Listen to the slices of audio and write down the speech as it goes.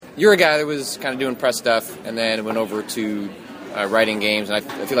you're a guy that was kind of doing press stuff and then went over to writing games, and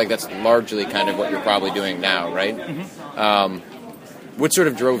I feel like that's largely kind of what you're probably doing now, right? Mm-hmm. What sort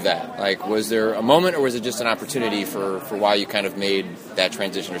of drove that? Like, was there a moment, or was it just an opportunity for why you kind of made that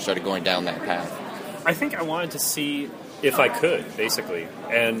transition or started going down that path? I think I wanted to see if I could, basically.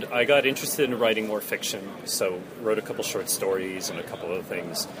 And I got interested in writing more fiction, so wrote a couple short stories and a couple other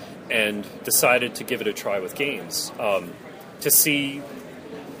things, and decided to give it a try with games. To see,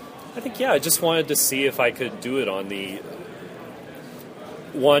 I just wanted to see if I could do it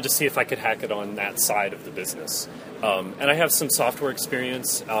wanted to see if I could hack it on that side of the business. And I have some software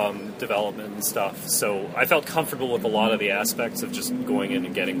experience, development and stuff, so I felt comfortable with a lot of the aspects of just going in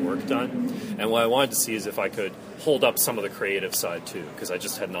and getting work done. And what I wanted to see is if I could hold up some of the creative side too, because I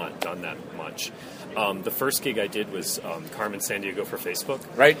just had not done that much. The first gig I did was Carmen Sandiego for Facebook.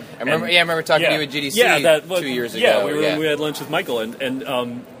 Right. I remember talking to you at GDC 2 years ago. Yeah, we had lunch with Michael,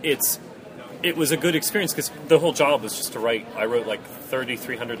 and it was a good experience because the whole job was just to write. I wrote like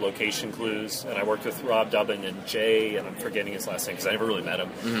 3,300 location clues, and I worked with Rob Dubbin and Jay, and I'm forgetting his last name because I never really met him.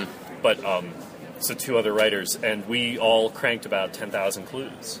 Mm-hmm. But so 2 other writers, and we all cranked about 10,000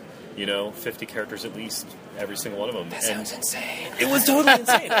 clues. 50 characters at least, every single one of them. That sounds insane. It was totally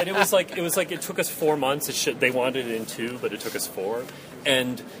insane, and it was like it took us 4 months. They wanted it in 2, but it took us 4,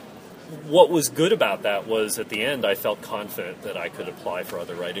 and what was good about that was at the end I felt confident that I could apply for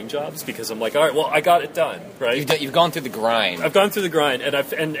other writing jobs because I'm like, all right, well, I got it done, right? You've gone through the grind. I've gone through the grind, and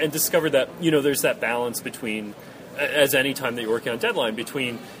I've discovered that there's that balance between, as any time that you're working on deadline,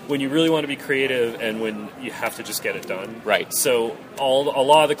 between when you really want to be creative and when you have to just get it done. Right. So a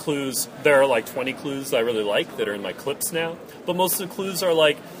lot of the clues, there are like 20 clues that I really like that are in my clips now, but most of the clues are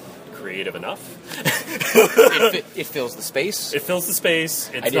like creative enough. It fills the space. It fills the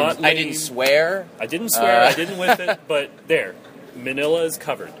space. It's not lame. I didn't swear. I didn't whip it, but there. Manila is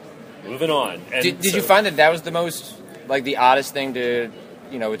covered. Moving on. And did you find that was the most, like, the oddest thing to,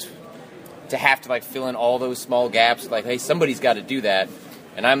 it's to have to, like, fill in all those small gaps? Like, hey, somebody's got to do that,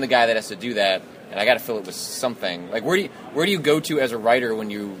 and I'm the guy that has to do that, and I got to fill it with something. Like, where do you go to as a writer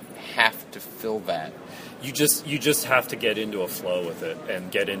when you have to fill that? You just have to get into a flow with it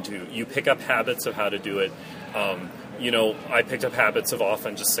and you pick up habits of how to do it. I picked up habits of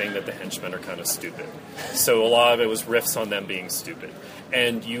often just saying that the henchmen are kind of stupid. So a lot of it was riffs on them being stupid.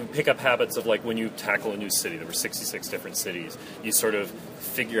 And you pick up habits of, like, when you tackle a new city, there were 66 different cities, you sort of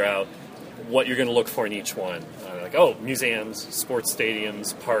figure out what you're going to look for in each one. Museums, sports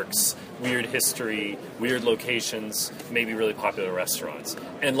stadiums, parks, weird history, weird locations, maybe really popular restaurants.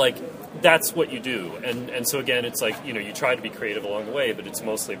 And, like, that's what you do. And so, again, it's like, you try to be creative along the way, but it's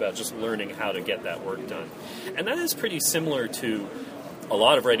mostly about just learning how to get that work done. And that is pretty similar to a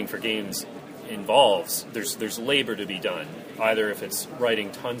lot of writing for games involves. There's labor to be done. Either if it's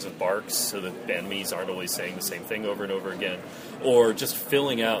writing tons of barks so that enemies aren't always saying the same thing over and over again, or just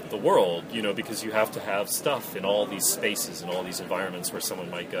filling out the world, because you have to have stuff in all these spaces and all these environments where someone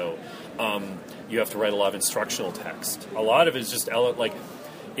might go. You have to write a lot of instructional text. A lot of it is just, like,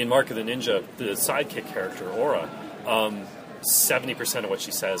 in Mark of the Ninja, the sidekick character, Aura, 70% of what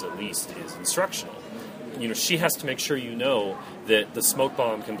she says, at least, is instructional. She has to make sure that the smoke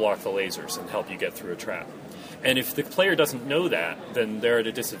bomb can block the lasers and help you get through a trap. And if the player doesn't know that, then they're at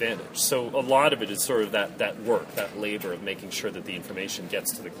a disadvantage. So a lot of it is sort of that work, that labor of making sure that the information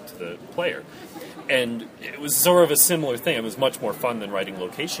gets to the player. And it was sort of a similar thing. It was much more fun than writing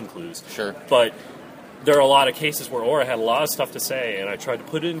location clues. Sure. But there are a lot of cases where Aura had a lot of stuff to say, and I tried to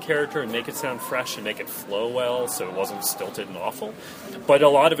put it in character and make it sound fresh and make it flow well so it wasn't stilted and awful. But a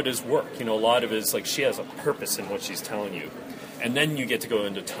lot of it is work. A lot of it is like she has a purpose in what she's telling you. And then you get to go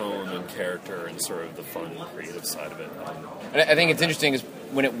into tone and character and sort of the fun, creative side of it. And I think it's interesting is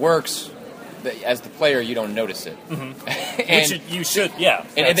when it works, as the player, you don't notice it. Mm-hmm. Which you should, yeah.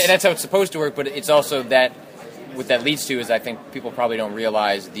 And that's how it's supposed to work, but it's also that, what that leads to is I think people probably don't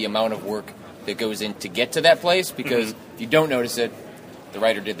realize the amount of work that goes in to get to that place, because if you don't notice it, the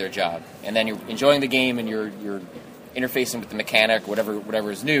writer did their job. And then you're enjoying the game and you're interfacing with the mechanic,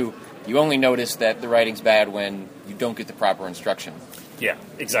 whatever is new. You only notice that the writing's bad when you don't get the proper instruction. Yeah,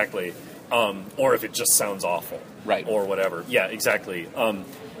 exactly. Or if it just sounds awful. Right. Or whatever. Yeah, exactly. And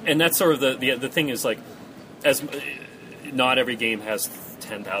that's sort of the thing is, like, as not every game has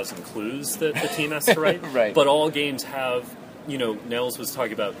 10,000 clues that the team has to write. Right. But all games have, Nels was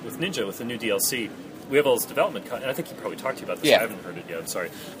talking about with Ninja, with the new DLC, we have all this development, and I think he probably talked to you about this. Yeah. I haven't heard it yet, I'm sorry.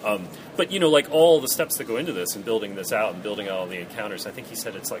 But, like, all the steps that go into this and building this out and building all the encounters, I think he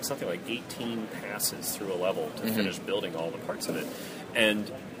said it's like something like 18 passes through a level to finish building all the parts of it. And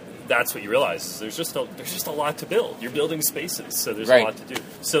that's what you realize. Is there's just a lot to build. You're building spaces, so there's Right. a lot to do.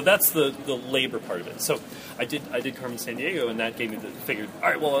 So that's the labor part of it. So I did Carmen Sandiego, and that gave me the figured. All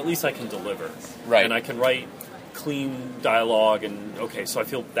right, well, at least I can deliver, Right. and I can write clean dialogue, and okay, so I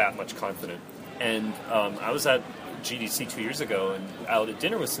feel that much confident. And I was at GDC 2 years ago, and out at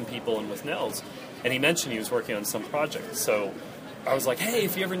dinner with some people and with Nels, and he mentioned he was working on some project. So I was like, "Hey,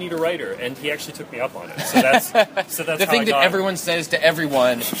 if you ever need a writer," and he actually took me up on it. So that's The how thing I that got everyone says to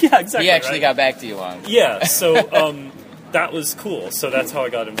everyone, Yeah, exactly. he actually right? got back to you on. Yeah, so that was cool. So that's how I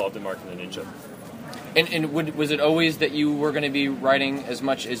got involved in Mark and the Ninja. And was it always that you were going to be writing as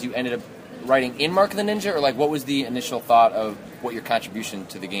much as you ended up writing in Mark of the Ninja, or like what was the initial thought of what your contribution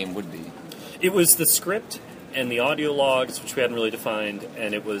to the game would be? It was the script and the audio logs, which we hadn't really defined,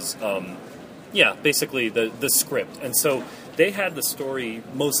 and it was, basically the script. And so they had the story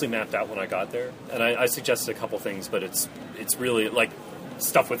mostly mapped out when I got there, and I suggested a couple things, but it's really like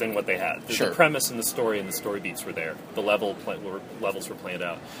stuff within what they had. Sure. The premise and the story beats were there. The levels were planned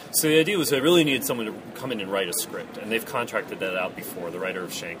out. So the idea was they really needed someone to come in and write a script, and they've contracted that out before. The writer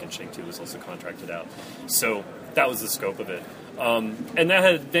of Shank and Shank 2 was also contracted out. So that was the scope of it. And that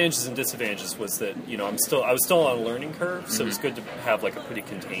had advantages and disadvantages. Was that I was still on a learning curve, so it was good to have like a pretty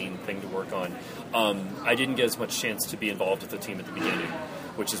contained thing to work on. I didn't get as much chance to be involved with the team at the beginning,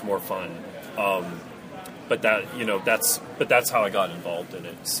 which is more fun. But that's how I got involved in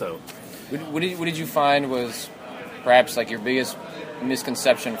it. So, What did you find was perhaps like your biggest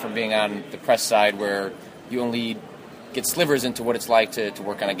misconception from being on the press side, where you only get slivers into what it's like to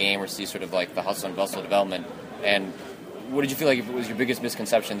work on a game or see sort of like the hustle and bustle of development? And what did you feel like it was your biggest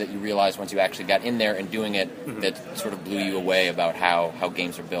misconception that you realized once you actually got in there and doing it that sort of blew you away about how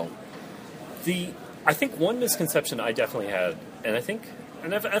games are built? I think one misconception I definitely had, and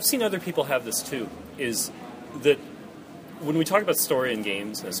I've seen other people have this too, is that when we talk about story in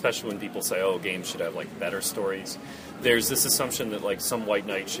games, and especially when people say, "Oh, games should have like better stories," there's this assumption that like some white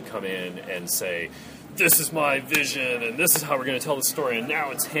knight should come in and say, "This is my vision, and this is how we're going to tell the story, and now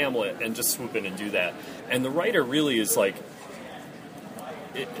it's Hamlet," and just swoop in and do that. And the writer really is like,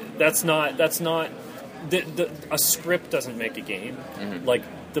 that's not. A script doesn't make a game. Mm-hmm. Like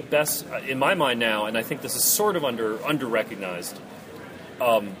the best in my mind now, and I think this is sort of under recognized.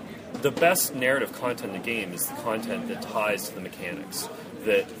 The best narrative content in the game is the content that ties to the mechanics,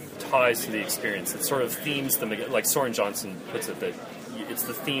 that ties to the experience, that sort of themes the like Soren Johnson puts it, that it's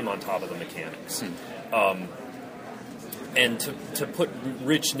the theme on top of the mechanics. And to put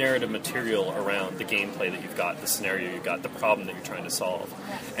rich narrative material around the gameplay that you've got, the scenario you've got, the problem that you're trying to solve.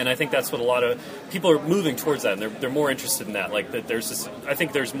 And I think that's what a lot of people are moving towards that, and they're more interested in that. Like that there's this, I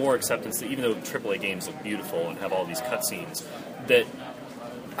think there's more acceptance that even though AAA games look beautiful and have all these cutscenes, that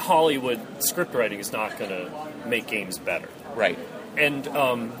Hollywood script writing is not going to make games better. Right. And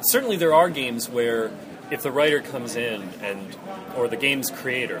certainly there are games where if the writer comes in or the game's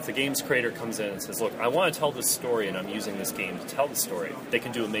creator comes in and says, "Look, I want to tell this story and I'm using this game to tell the story," they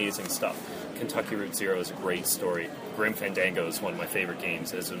can do amazing stuff. Kentucky Route Zero is a great story. Grim Fandango is one of my favorite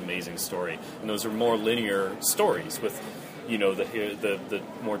games. It is an amazing story. And those are more linear stories with, the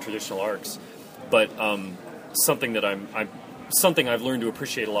more traditional arcs. But something that something I've learned to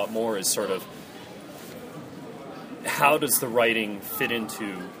appreciate a lot more is sort of how does the writing fit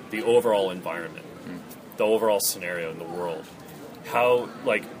into the overall environment, the overall scenario in the world. How,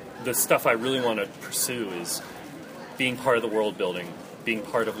 like, the stuff I really want to pursue is being part of the world building, being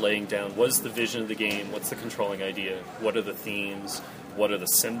part of laying down what is the vision of the game, what's the controlling idea, what are the themes, what are the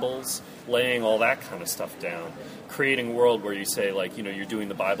symbols, laying all that kind of stuff down, creating a world where you say, like, you're doing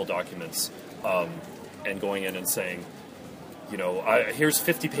the Bible documents and going in and saying, here's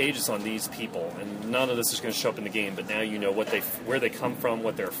 50 pages on these people, and none of this is going to show up in the game. But now you know where they come from,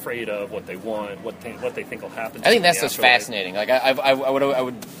 what they're afraid of, what they want, what they think will happen. I think that's just fascinating. Like I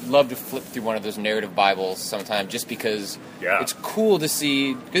would love to flip through one of those narrative Bibles sometime, just because it's cool to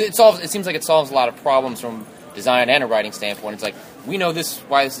see. Because it seems like it solves a lot of problems from design and a writing standpoint. It's like we know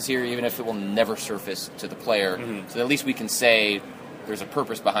why this is here, even if it will never surface to the player. Mm-hmm. So at least we can say there's a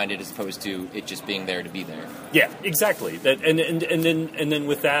purpose behind it, as opposed to it just being there to be there. Yeah, exactly. That and then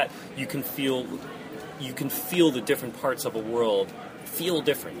with that, you can feel the different parts of a world feel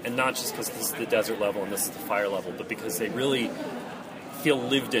different, and not just because this is the desert level and this is the fire level, but because they really feel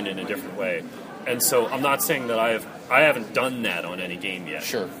lived in a different way. And so I'm not saying that I haven't done that on any game yet.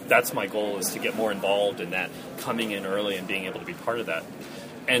 Sure. That's my goal, is to get more involved in that, coming in early and being able to be part of that.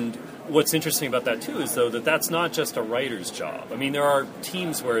 And what's interesting about that, too, is, though, that's not just a writer's job. I mean, there are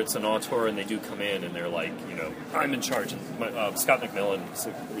teams where it's an auteur and they do come in and they're like, I'm in charge. Scott McMillan is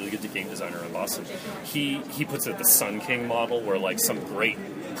a really good game designer in Boston. He puts it the Sun King model, where, like, some great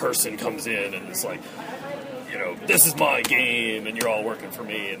person comes in and is like, you know, this is my game, and you're all working for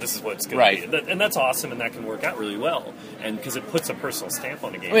me, and this is what it's going to be. And that's awesome, and that can work out really well, and because it puts a personal stamp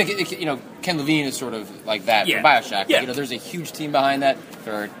on the game. I mean, you know, Ken Levine is sort of like that for Bioshock. Yeah. You know, there's a huge team behind that.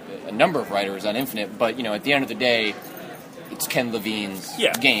 There are a number of writers on Infinite, but, you know, at the end of the day, it's Ken Levine's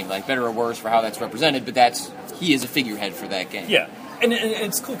game, like, better or worse for how that's represented, but he is a figurehead for that game. Yeah, and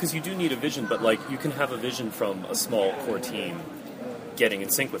it's cool because you do need a vision, but, like, you can have a vision from a small core team getting in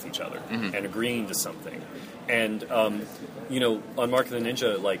sync with each other and agreeing to something. And, you know, on Mark of the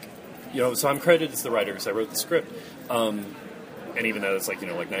Ninja, like, you know, so I'm credited as the writer because I wrote the script. And even though it's like, you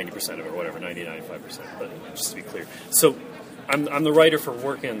know, like 90% of it or whatever, 95%, but just to be clear. So I'm the writer for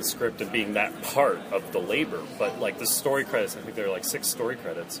working on the script and being that part of the labor. But, like, the story credits, I think there are like 6 story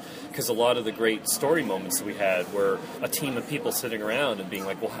credits because a lot of the great story moments that we had were a team of people sitting around and being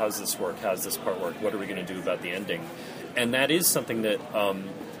like, well, how's this work? How's this part work? What are we going to do about the ending? And that is something that...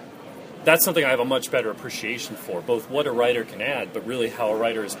 that's something I have a much better appreciation for, both what a writer can add, but really how a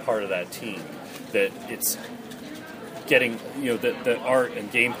writer is part of that team. That it's getting, you know, the art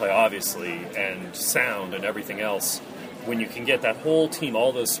and gameplay, obviously, and sound and everything else, when you can get that whole team,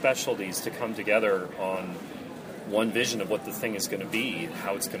 all those specialties to come together on one vision of what the thing is going to be,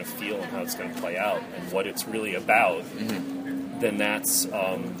 how it's going to feel and how it's going to play out, and what it's really about, then that's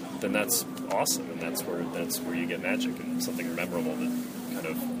awesome, and that's where you get magic and something memorable that kind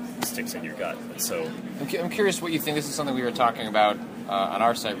of sticks in your gut. And so I'm curious what you think. This is something we were talking about on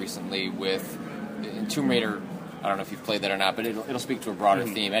our site recently with in Tomb Raider. I don't know if you've played that or not, but it'll speak to a broader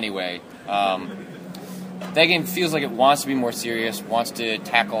theme anyway. That game feels like it wants to be more serious, wants to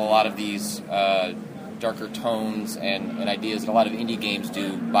tackle a lot of these darker tones and ideas that a lot of indie games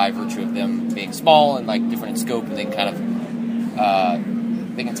do by virtue of them being small and like different in scope, and they can kind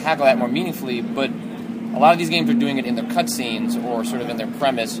of they can tackle that more meaningfully. But a lot of these games are doing it in their cutscenes or sort of in their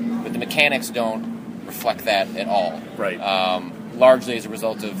premise, but the mechanics don't reflect that at all. Right. Largely as a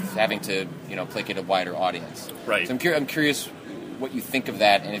result of having to, you know, placate a wider audience. Right. So I'm curious what you think of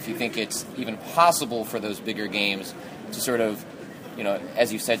that, and if you think it's even possible for those bigger games to sort of, you know,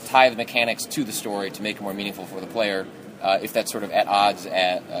 as you said, tie the mechanics to the story to make it more meaningful for the player. If that's sort of at odds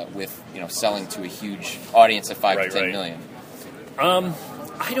with, you know, selling to a huge audience of 5 to 10 million.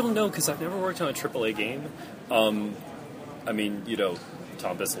 I don't know, because I've never worked on a AAA game. I mean, you know,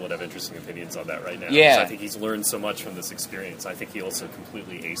 Tom Bissell would have interesting opinions on that right now. Yeah. I think he's learned so much from this experience. I think he also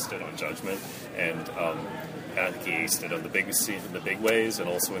completely aced it on Judgment, and I think he aced it on the big ways and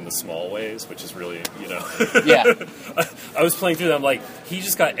also in the small ways, which is really, you know. Yeah. I was playing through them, like, he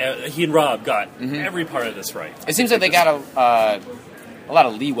and Rob got every part of this right. It seems like they got a lot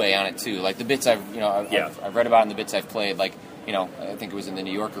of leeway on it too. Like the bits I've read about and the bits I've played, like, you know, I think it was in the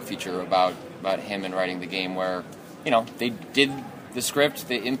New Yorker feature about him and writing the game where, you know, they did the script,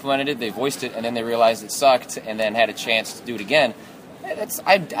 they implemented it, they voiced it, and then they realized it sucked and then had a chance to do it again.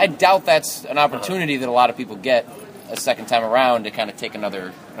 I doubt that's an opportunity that a lot of people get a second time around to kind of take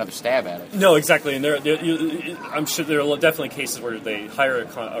another stab at it. No, exactly. And I'm sure there are definitely cases where they hire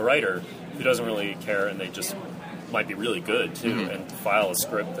a writer who doesn't really care, and they just might be really good too, and file a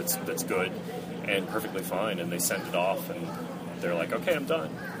script that's good and perfectly fine, and they send it off, and they're like, okay, I'm done,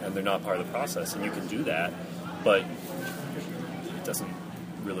 and they're not part of the process, and you can do that, but it doesn't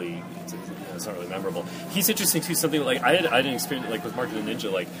really, it's not really memorable. He's interesting too. Something like I didn't experience like with Mark of the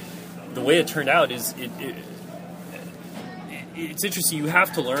Ninja. Like the way it turned out is it's interesting. You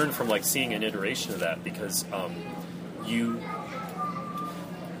have to learn from like seeing an iteration of that, because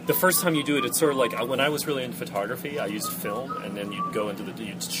the first time you do it, it's sort of like when I was really into photography, I used film, and then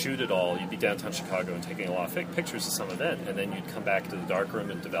you'd shoot it all. You'd be downtown Chicago and taking a lot of pictures of some event, and then you'd come back to the darkroom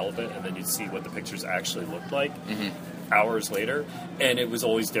and develop it, and then you'd see what the pictures actually looked like hours later, and it was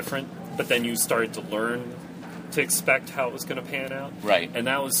always different. But then you started to learn to expect how it was going to pan out. Right. And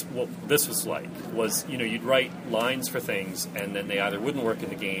that was what this was like, was, you know, you'd write lines for things, and then they either wouldn't work in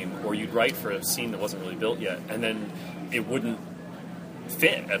the game, or you'd write for a scene that wasn't really built yet, and then it wouldn't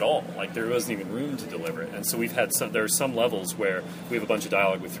fit at all. Like, there wasn't even room to deliver it. And so there are some levels where we have a bunch of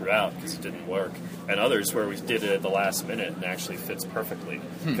dialogue we threw out because it didn't work, and others where we did it at the last minute and actually fits perfectly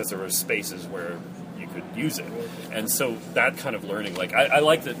because there were spaces where you could use it. And so that kind of learning, like, I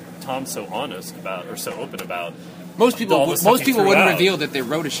like that Tom's so honest about, or so open about. Most people wouldn't reveal that they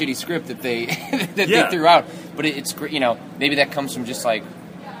wrote a shitty script that they they threw out, but it's great. You know, maybe that comes from just like,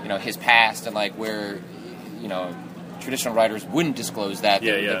 you know, his past and like where, you know, traditional writers wouldn't disclose that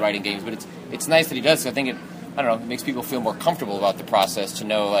they're writing games, but it's nice that he does. So I think I don't know, it makes people feel more comfortable about the process to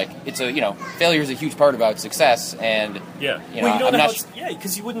know, like, it's a, failure is a huge part about success, and, yeah. I'm Well, you don't know not how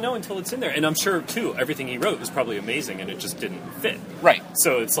because you wouldn't know until it's in there. And I'm sure, too, everything he wrote was probably amazing, and it just didn't fit. right.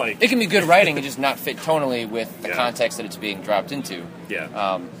 So it's like... It can be good writing and just not fit tonally with the Yeah. context that it's being dropped into.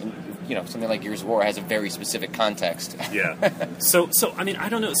 Yeah. Something like Gears of War has a very specific context. Yeah. So I mean, I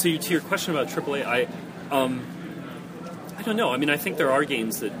don't know. So to your question about AAA, I don't know. I mean, I think there are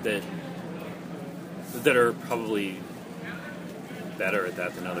games that are probably better at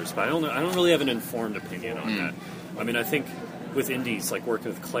that than others, but I don't really have an informed opinion on that. I mean, I think with indies, like working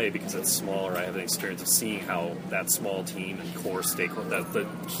with Clay, because it's smaller, I have an experience of seeing how that small team and core stakeholder, that the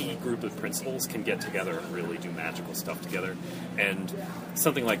key group of principals can get together and really do magical stuff together. And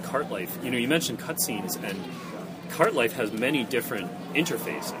something like Cart Life, you mentioned cutscenes, and Cart Life has many different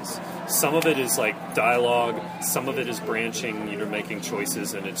interfaces. Some of it is like dialogue, some of it is branching, you're making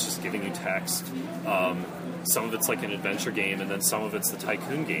choices and it's just giving you text. Some of it's like an adventure game, and then some of it's the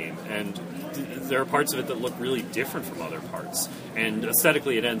tycoon game. And there are parts of it that look really different from other parts. And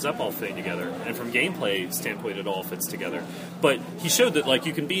aesthetically, it ends up all fitting together. And from gameplay standpoint, it all fits together. But he showed that like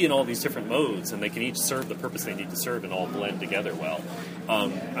you can be in all these different modes, and they can each serve the purpose they need to serve and all blend together well.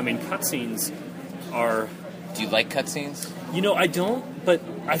 I mean, cutscenes are... Do you like cutscenes? I don't, but...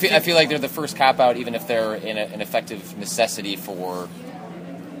 I feel like they're the first cop-out, even if they're an effective necessity for...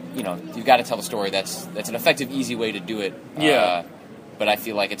 you've got to tell the story. That's an effective, easy way to do it. Yeah. But I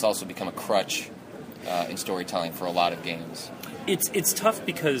feel like it's also become a crutch in storytelling for a lot of games. It's tough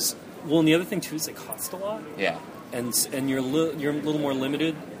because, and the other thing too is they cost a lot. Yeah. And you're a little more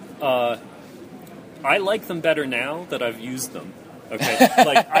limited. I like them better now that I've used them. Okay,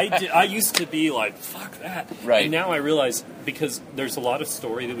 like I used to be like, fuck that. Right. And now I realize, because there's a lot of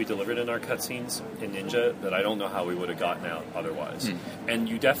story that we delivered in our cutscenes in Ninja that I don't know how we would have gotten out otherwise. And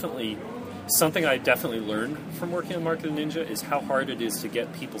something I definitely learned from working on Mark of the Ninja is how hard it is to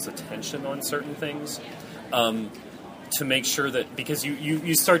get people's attention on certain things. To make sure that, because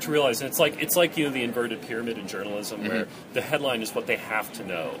you start to realize, and it's like the inverted pyramid in journalism, where the headline is what they have to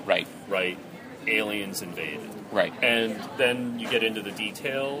know. Right. Aliens invaded. Right. And then you get into the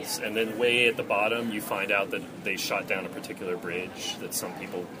details, and then way at the bottom you find out that they shot down a particular bridge that some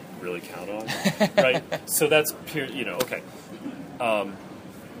people really count on. Right? So that's pure, okay.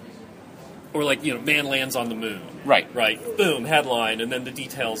 Or like, man lands on the moon. Right. Boom, headline, and then the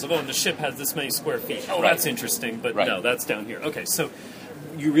details of, the ship has this many square feet. Oh, that's interesting, but no, that's down here. Okay, so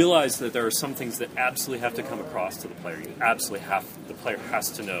you realize that there are some things that absolutely have to come across to the player. The player has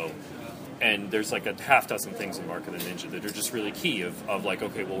to know. And there's like a half dozen things in Mark of the Ninja that are just really key of like,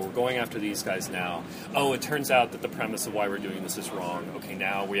 okay, well, we're going after these guys now. Oh, it turns out that the premise of why we're doing this is wrong. Okay,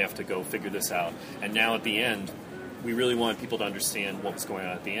 now we have to go figure this out. And now at the end, we really want people to understand what was going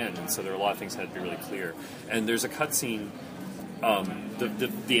on at the end. And so there are a lot of things that had to be really clear. And there's a cutscene,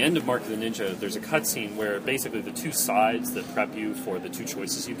 the end of Mark of the Ninja, there's a cutscene where basically the two sides that prep you for the two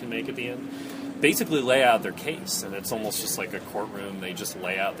choices you can make at the end basically lay out their case, and it's almost just like a courtroom. They just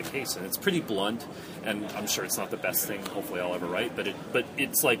lay out the case, and it's pretty blunt, and I'm sure it's not the best thing hopefully I'll ever write, but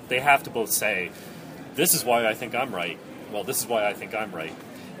it's like they have to both say, this is why I think I'm right, well, this is why I think I'm right.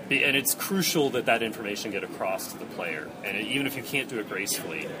 And it's crucial that information get across to the player, and even if you can't do it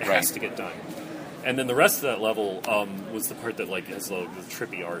gracefully, it has to get done. And then the rest of that level was the part that like has the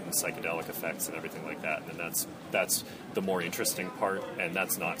trippy art and psychedelic effects and everything like that. And that's the more interesting part. And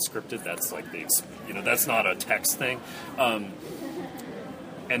that's not scripted. That's like that's not a text thing. And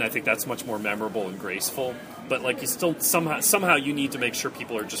I think that's much more memorable and graceful. But like you still somehow you need to make sure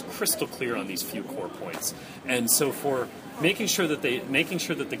people are just crystal clear on these few core points. And so for making sure that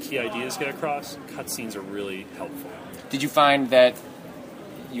the key ideas get across, cutscenes are really helpful. Did you find that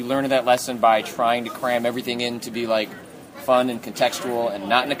you learned that lesson by trying to cram everything in to be like fun and contextual and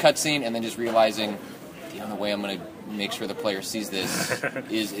not in a cutscene, and then just realizing the only way I'm going to make sure the player sees this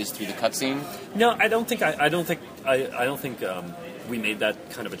is through the cutscene? No, I don't think we made that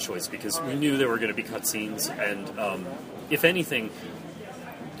kind of a choice, because we knew there were going to be cutscenes, and if anything,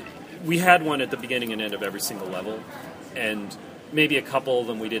 we had one at the beginning and end of every single level, and maybe a couple of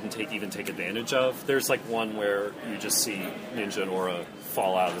them we didn't even take advantage of. There's like one where you just see Ninja and Aura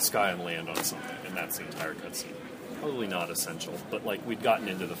fall out of the sky and land on something, and that's the entire cutscene. Probably not essential, but like we'd gotten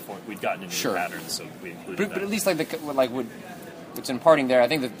into the pattern, so we included that. But at least what's imparting there, I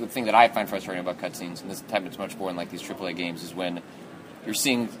think the thing that I find frustrating about cutscenes, and this happens much more in like these AAA games, is when you're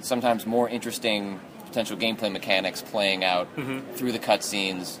seeing sometimes more interesting potential gameplay mechanics playing out through the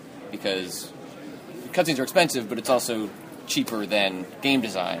cutscenes, because cutscenes are expensive, but it's also cheaper than game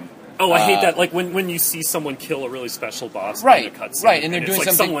design. Oh, I hate that. Like when you see someone kill a really special boss Right, in a cutscene, right, and they're it's doing like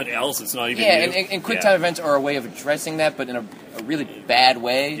something- someone else. It's not even Yeah, you. and quick time events are a way of addressing that, but in a really bad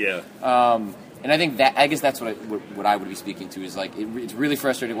way. Yeah. And I guess that's what I would be speaking to is like it's really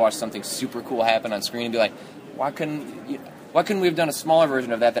frustrating to watch something super cool happen on screen and be like, why couldn't we have done a smaller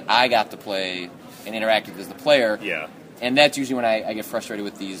version of that I got to play and interact with as the player? Yeah. And that's usually when I get frustrated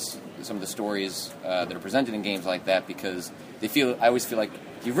with some of the stories that are presented in games like that because I always feel like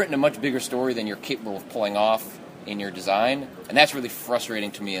you've written a much bigger story than you're capable of pulling off in your design, and that's really frustrating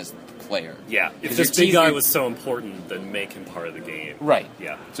to me as the player. Yeah. If Because this you're big guy teasing- was so important, then make him part of the game. Right.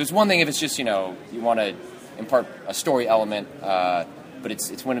 Yeah. So it's one thing if it's just, you want to impart a story element, but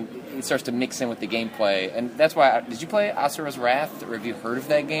it's when it starts to mix in with the gameplay. And that's why, did you play Asura's Wrath, or have you heard of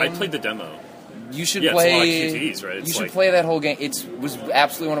that game? I played the demo. You should Yeah, play. it's a lot of QTEs, right? It's You should like- play that whole game. It was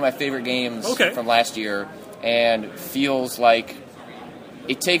absolutely one of my favorite games from last year, and feels like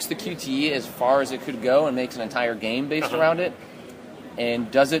it takes the QTE as far as it could go and makes an entire game based around it,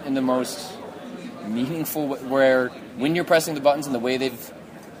 and does it in the most meaningful way, where when you're pressing the buttons and the way they've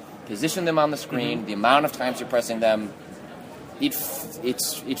positioned them on the screen, the amount of times you're pressing them, it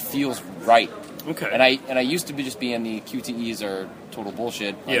feels right. Okay. And I used to just be in the QTEs are total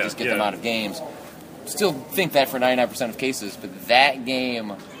bullshit. I just get them out of games. Still think that for 99% of cases, but that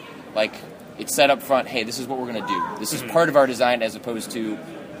game, like, it's set up front, hey, this is what we're going to do. This is part of our design as opposed to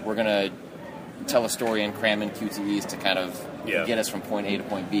we're going to tell a story and cram in QTEs to kind of get us from point A to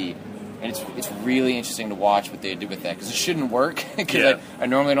point B. And it's really interesting to watch what they did with that, because it shouldn't work, because I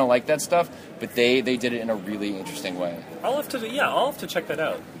normally don't like that stuff, but they did it in a really interesting way. I'll have to check that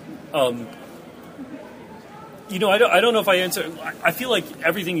out. I don't know if I answer. I feel like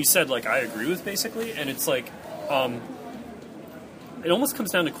everything you said, like, I agree with basically, and it's like, it almost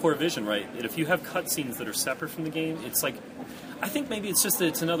comes down to core vision, right? That if you have cutscenes that are separate from the game, it's like, I think maybe it's just that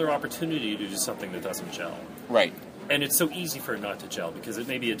it's another opportunity to do something that doesn't gel. Right. And it's so easy for it not to gel, because it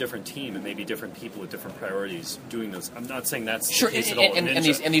may be a different team, it may be different people with different priorities doing those. I'm not saying that's the case at all. And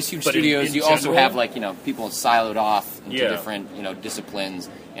these huge But studios, in you also general, have, like, people siloed off into Yeah. different, disciplines,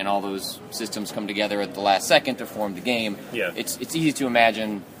 and all those systems come together at the last second to form the game. Yeah. It's easy to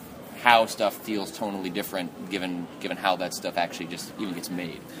imagine how stuff feels tonally different given how that stuff actually just even gets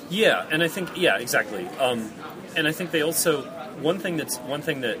made. Yeah, and I think exactly. And I think they also one thing that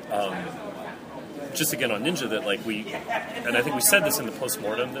just again on Ninja that and I think we said this in the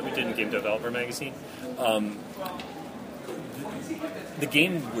postmortem that we did in Game Developer Magazine. The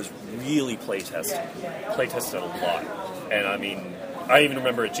game was really playtested a lot, and I mean, I even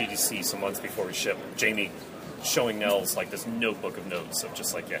remember at GDC some months before we shipped, Jamie showing Nels like this notebook of notes of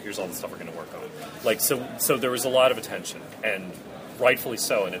just like, here's all the stuff we're going to work on. Like, so there was a lot of attention, and rightfully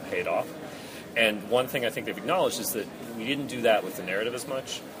so, and it paid off. And one thing I think they've acknowledged is that we didn't do that with the narrative as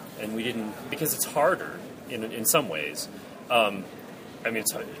much, and we didn't, because it's harder in some ways. I mean,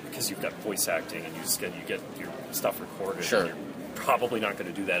 it's hard because you've got voice acting, and you get your stuff recorded. Sure. And you're probably not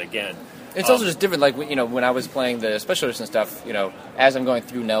going to do that again. It's also just different, like, when I was playing the special edition stuff, as I'm going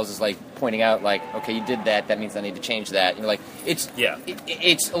through, Nels is, like, pointing out, like, okay, you did that means I need to change that.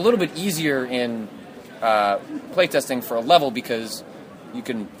 It's a little bit easier in playtesting for a level because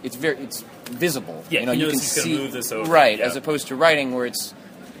it's visible. Yeah, you can he's see, gonna move this over. right, Yeah. as opposed to writing where it's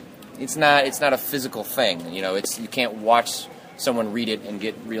not a physical thing. You can't watch someone read it and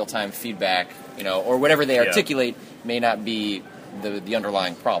get real-time feedback, or whatever they articulate may not be the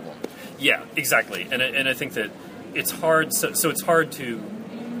underlying problem. Yeah, exactly, and I think that it's hard. So it's hard to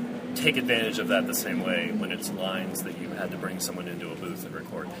take advantage of that the same way when it's lines that you had to bring someone into a booth and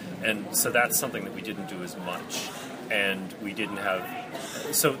record, and so that's something that we didn't do as much, and we didn't have.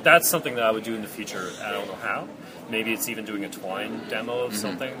 So that's something that I would do in the future. I don't know how. Maybe it's even doing a Twine demo of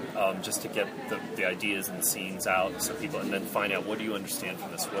something, just to get the ideas and the scenes out, so people, and then find out what do you understand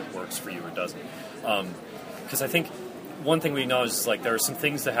from this, what works for you or doesn't. Because I think one thing we acknowledge is like there are some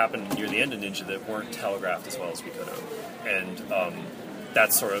things that happened near the end of Ninja that weren't telegraphed as well as we could have, and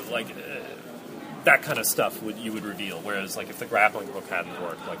that's sort of like that kind of stuff you would reveal. Whereas like if the grappling hook hadn't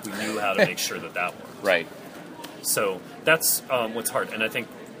worked, like we knew how to make sure that worked. Right. So that's what's hard, and I think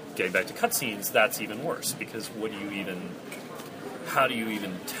getting back to cutscenes, that's even worse because how do you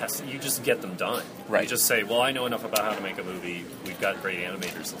even test? You just get them done. Right. You just say, well, I know enough about how to make a movie. We've got great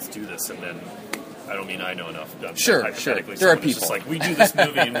animators. Let's do this, and then. I don't mean I know enough. Sure. There are people. Just like, we do this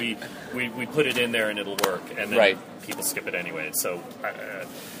movie and we put it in there and it'll work, and then people skip it anyway. So,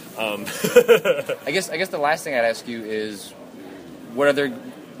 I guess the last thing I'd ask you is,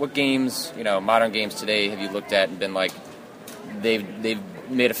 what games, modern games today have you looked at and been like, they've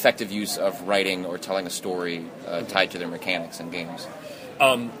made effective use of writing or telling a story tied to their mechanics in games?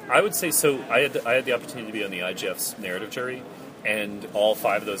 I would say so. I had the opportunity to be on the IGF's narrative jury, and all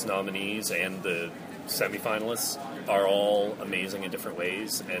 5 of those nominees and the semifinalists are all amazing in different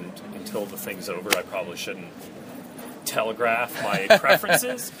ways. And until the thing's over, I probably shouldn't telegraph my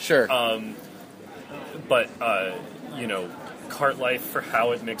preferences. Sure. But you know, Cart Life, for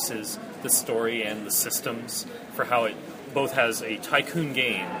how it mixes the story and the systems, for how it both has a tycoon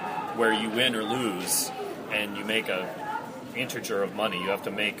game where you win or lose, and you make a integer of money. You have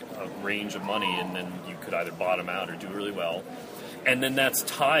to make a range of money, and then you could either bottom out or do really well. And then that's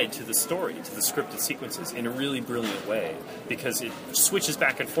tied to the story, to the scripted sequences, in a really brilliant way, because it switches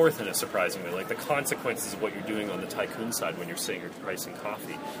back and forth in a surprising way. Like the consequences of what you're doing on the tycoon side when you're saying you're pricing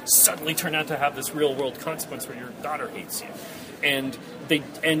coffee suddenly turn out to have this real world consequence where your daughter hates you. And they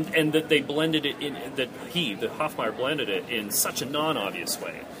and that they blended it in, that Hoffmeyer blended it in such a non-obvious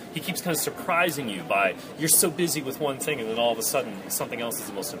way. He keeps kind of surprising you by, you're so busy with one thing, and then all of a sudden something else is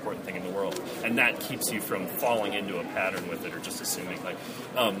the most important thing in the world, and that keeps you from falling into a pattern with it or just assuming. Like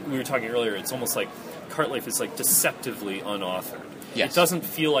we were talking earlier, it's almost like Cart Life is like deceptively unauthored. Yes. It doesn't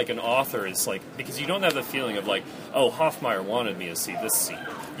feel like an author is like, because you don't have the feeling of like, oh, Hoffmeyer wanted me to see this scene.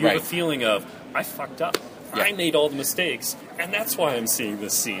 You have a feeling of, I fucked up. Yeah. I made all the mistakes, and that's why I'm seeing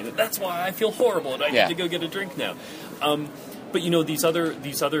this scene. And that's why I feel horrible, and I need to go get a drink now. But you know, these other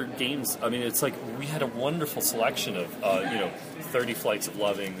games. I mean, it's like we had a wonderful selection of 30 Flights of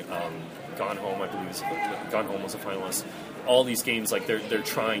Loving, Gone Home. I believe Gone Home was a finalist. All these games, like they're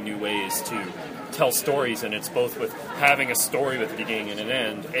trying new ways to tell stories, and it's both with having a story with a beginning and an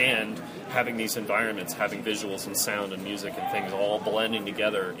end, and having these environments, having visuals and sound and music and things all blending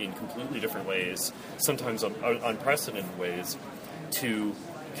together in completely different ways, sometimes unprecedented ways, to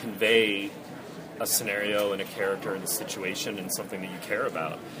convey a scenario and a character and a situation and something that you care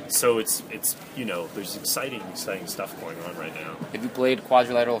about. So it's there's exciting stuff going on right now. Have you played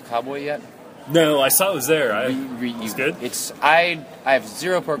Quadrilateral Cowboy yet? No, I saw it was there. It's good? I have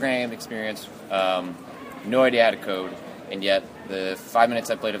zero programming experience, no idea how to code, and yet the 5 minutes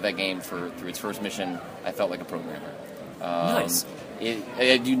I played of that game through its first mission, I felt like a programmer. Nice.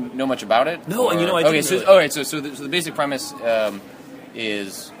 Do you know much about it? No, I didn't. Okay, so the basic premise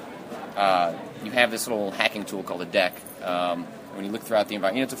is you have this little hacking tool called a deck. When you look throughout the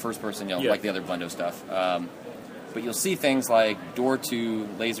environment, it's a first person, like the other Blendo stuff. But you'll see things like Door 2,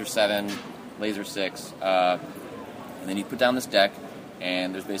 Laser 7, Laser 6, and then you put down this deck,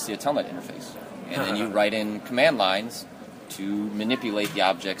 and there's basically a telnet interface. And then you write in command lines to manipulate the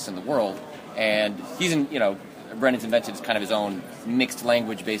objects in the world. And Brendan's invented kind of his own mixed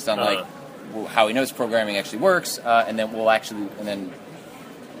language based on how he knows programming actually works, and then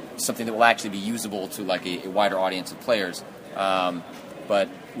something that will actually be usable to like a wider audience of players. But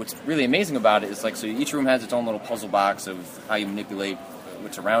what's really amazing about it is so each room has its own little puzzle box of how you manipulate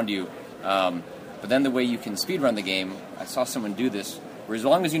what's around you. But then the way you can speedrun the game, I saw someone do this, where as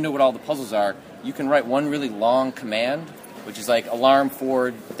long as you know what all the puzzles are, you can write one really long command, which is like alarm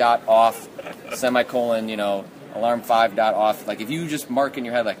 4.off, semicolon, alarm 5.off. Like if you just mark in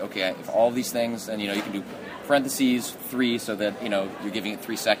your head, okay, if all these things, and you can do parentheses 3 so that you're giving it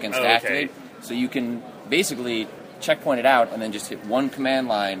 3 seconds to activate. So you can basically checkpoint it out and then just hit one command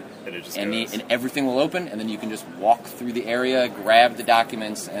line, and everything will open, and then you can just walk through the area, grab the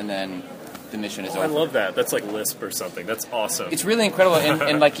documents, and then the mission is over. I love that. That's like Lisp or something. That's awesome. It's really incredible.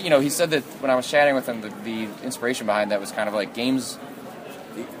 And he said that when I was chatting with him, the inspiration behind that was kind of like games.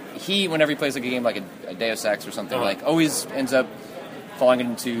 Whenever he plays a game like a Deus Ex or something, always ends up falling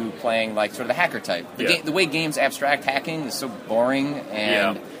into playing sort of the hacker type. The way games abstract hacking is so boring,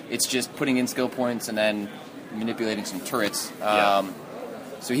 and it's just putting in skill points and then manipulating some turrets.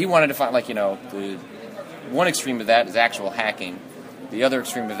 So he wanted to find the one extreme of that is actual hacking. The other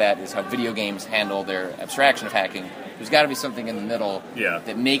extreme of that is how video games handle their abstraction of hacking. There's got to be something in the middle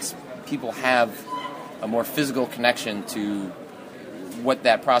that makes people have a more physical connection to what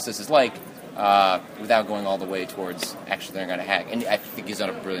that process is like, without going all the way towards actually learning how to hack. And I think he's done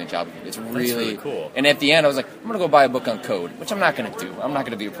a brilliant job of it. It's really cool. And at the end, I was like, I'm going to go buy a book on code, which I'm not going to do. I'm not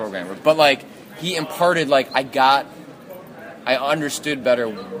going to be a programmer. But he imparted I understood better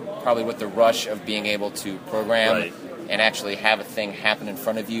probably what the rush of being able to program and actually have a thing happen in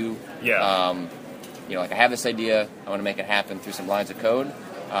front of you. I have this idea, I want to make it happen through some lines of code.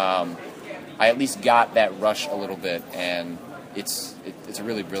 I at least got that rush a little bit, and it's a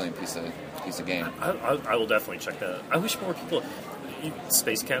really brilliant piece of game. I will definitely check that out. I wish more people...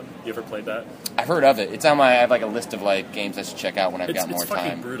 Space Camp, you ever played that? I've heard of it. It's on I have a list of games I should check out when I've got more time. It's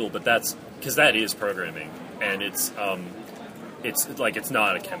fucking brutal, but that's... Because that is programming, and it's... it's like it's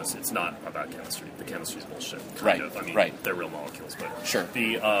not a chemistry. It's not about chemistry. The chemistry's bullshit. Kind Right, of. I mean, right. they're real molecules, but Sure.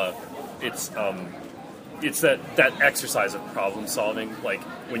 It's that exercise of problem solving. Like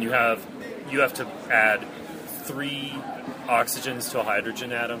when you have to add 3 oxygens to a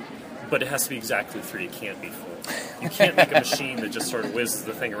hydrogen atom, but it has to be exactly 3. It can't be 4. You can't make a machine that just sort of whizzes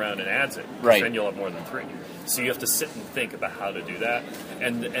the thing around and adds it. Right. Then you'll have more than 3. So you have to sit and think about how to do that.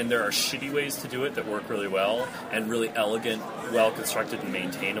 And there are shitty ways to do it that work really well, and really elegant, well-constructed and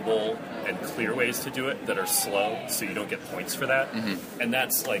maintainable and clear ways to do it that are slow, so you don't get points for that. Mm-hmm. And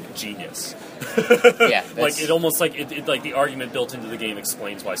that's like genius. Yeah, Like it almost like it like the argument built into the game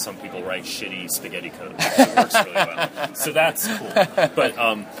explains why some people write shitty spaghetti code. It works really well. So that's cool. But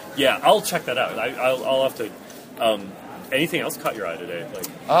yeah, I'll check that out. I'll have to. Anything else caught your eye today? Like,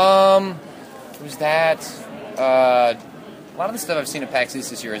 was that a lot of the stuff I've seen at PAX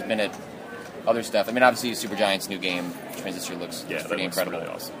East this year has been at other stuff. I mean, obviously, Supergiant's new game, Transistor, looks pretty incredible.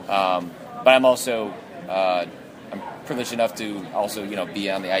 Really awesome. But I'm also I'm privileged enough to also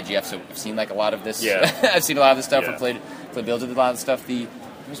be on the IGF, so I've seen like a lot of this. Yeah. I've seen a lot of this stuff. Yeah. Or played builds with a lot of the stuff. There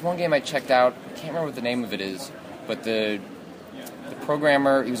was one game I checked out. I can't remember what the name of it is, but the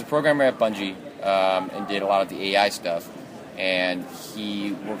programmer, he was a programmer at Bungie and did a lot of the AI stuff, and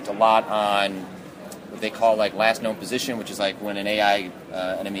he worked a lot on what they call like last known position, which is like when an AI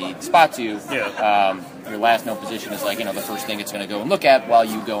enemy spots you, your last known position is like the first thing it's going to go and look at while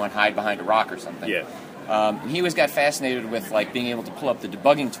you go and hide behind a rock or something. Yeah. He always got fascinated with like being able to pull up the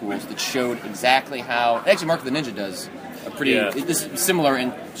debugging tools that showed exactly how. Actually, Mark of the Ninja does a pretty this is similar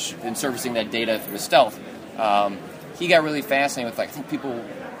in servicing that data with stealth. He got really fascinated with like I think people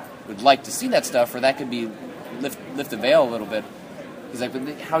would like to see that stuff, or that could be lift the veil a little bit. He's like,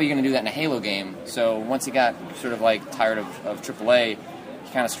 but how are you going to do that in a Halo game? So once he got sort of like tired of AAA,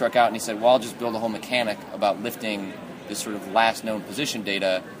 he kind of struck out and he said, well, I'll just build a whole mechanic about lifting this sort of last known position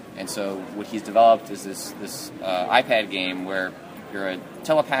data. And so what he's developed is this iPad game where you're a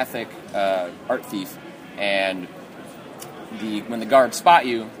telepathic art thief, and when the guards spot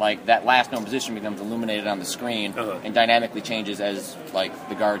you, like that last known position becomes illuminated on the screen and dynamically changes as like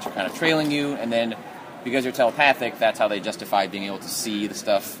the guards are kind of trailing you, and then because you're telepathic, that's how they justify being able to see the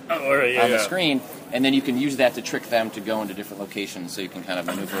stuff on the screen, and then you can use that to trick them to go into different locations, so you can kind of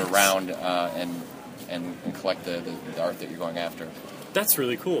maneuver around and collect the art that you're going after. That's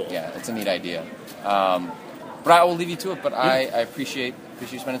really cool. Yeah, it's a neat idea. But I will leave you to it. But I appreciate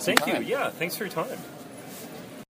you spending some time. Thank you. Yeah, thanks for your time.